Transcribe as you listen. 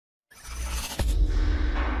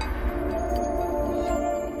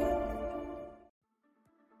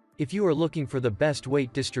If you are looking for the best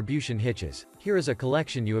weight distribution hitches, here is a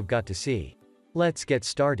collection you have got to see. Let's get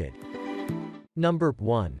started. Number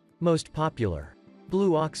 1. Most popular.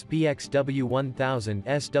 Blue Ox BXW1000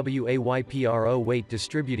 SWAYPRO Weight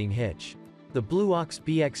Distributing Hitch. The Blue Ox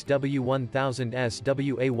BXW1000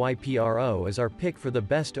 SWAYPRO is our pick for the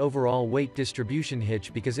best overall weight distribution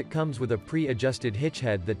hitch because it comes with a pre-adjusted hitch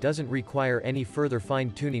head that doesn't require any further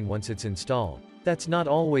fine-tuning once it's installed. That's not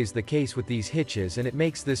always the case with these hitches, and it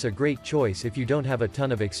makes this a great choice if you don't have a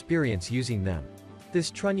ton of experience using them. This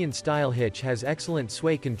trunnion-style hitch has excellent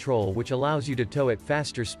sway control, which allows you to tow at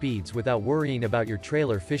faster speeds without worrying about your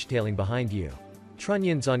trailer fishtailing behind you.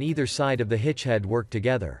 Trunnions on either side of the hitch head work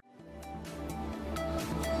together.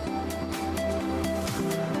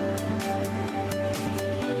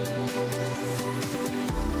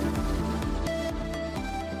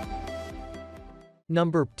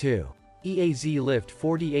 Number 2. EAZ Lift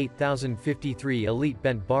 48053 Elite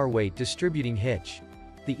Bent Bar Weight Distributing Hitch.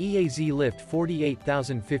 The EAZ Lift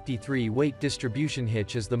 48053 weight distribution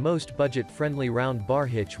hitch is the most budget-friendly round bar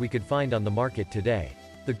hitch we could find on the market today.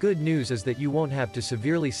 The good news is that you won't have to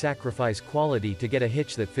severely sacrifice quality to get a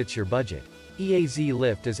hitch that fits your budget. EAZ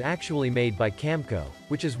Lift is actually made by Camco,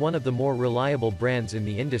 which is one of the more reliable brands in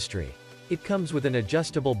the industry. It comes with an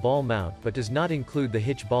adjustable ball mount but does not include the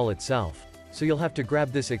hitch ball itself, so you'll have to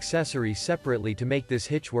grab this accessory separately to make this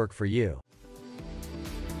hitch work for you.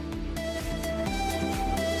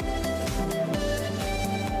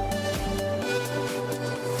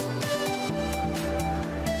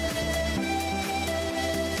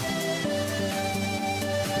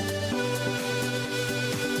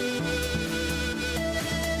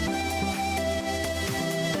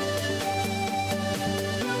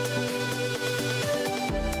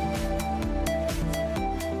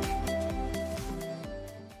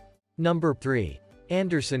 Number 3.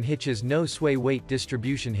 Andersen Hitches No Sway Weight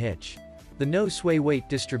Distribution Hitch. The No Sway Weight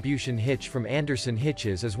Distribution Hitch from Andersen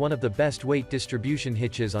Hitches is one of the best weight distribution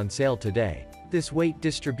hitches on sale today. This weight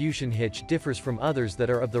distribution hitch differs from others that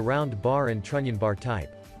are of the round bar and trunnion bar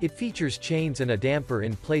type. It features chains and a damper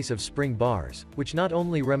in place of spring bars, which not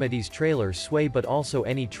only remedies trailer sway but also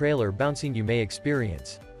any trailer bouncing you may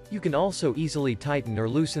experience. You can also easily tighten or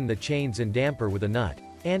loosen the chains and damper with a nut.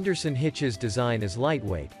 Andersen Hitches' design is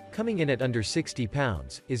lightweight, coming in at under 60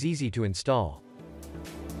 pounds, is easy to install.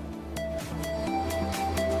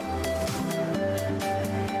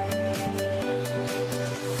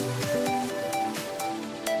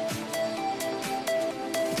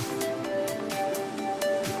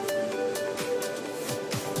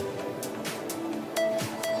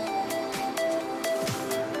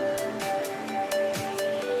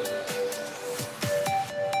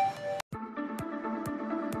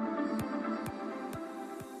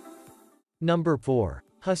 Number 4.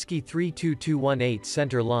 Husky 32218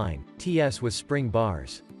 Center Line, TS with spring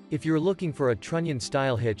bars. If you're looking for a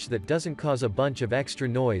trunnion-style hitch that doesn't cause a bunch of extra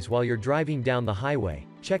noise while you're driving down the highway,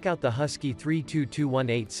 check out the Husky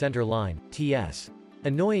 32218 Center Line, TS.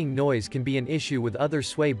 Annoying noise can be an issue with other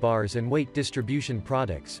sway bars and weight distribution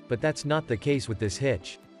products, but that's not the case with this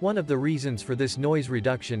hitch. One of the reasons for this noise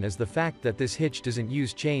reduction is the fact that this hitch doesn't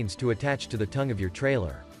use chains to attach to the tongue of your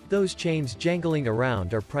trailer. Those chains jangling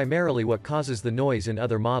around are primarily what causes the noise in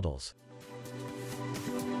other models.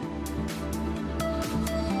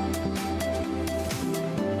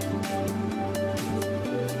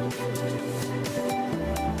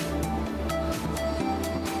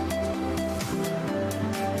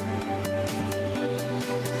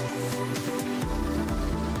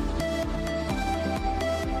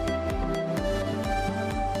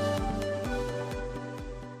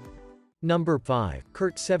 Number 5.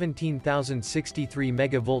 CURT 17063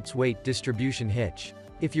 MV Weight Distribution Hitch.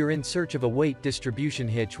 If you're in search of a weight distribution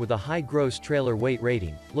hitch with a high gross trailer weight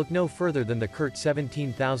rating, look no further than the CURT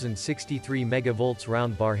 17063 MV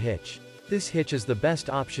round bar hitch. This hitch is the best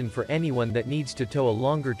option for anyone that needs to tow a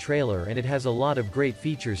longer trailer, and it has a lot of great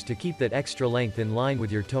features to keep that extra length in line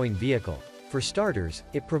with your towing vehicle. For starters,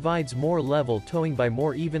 it provides more level towing by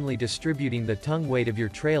more evenly distributing the tongue weight of your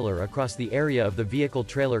trailer across the area of the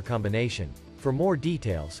vehicle-trailer combination. For more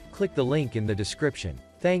details, click the link in the description.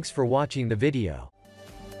 Thanks for watching the video.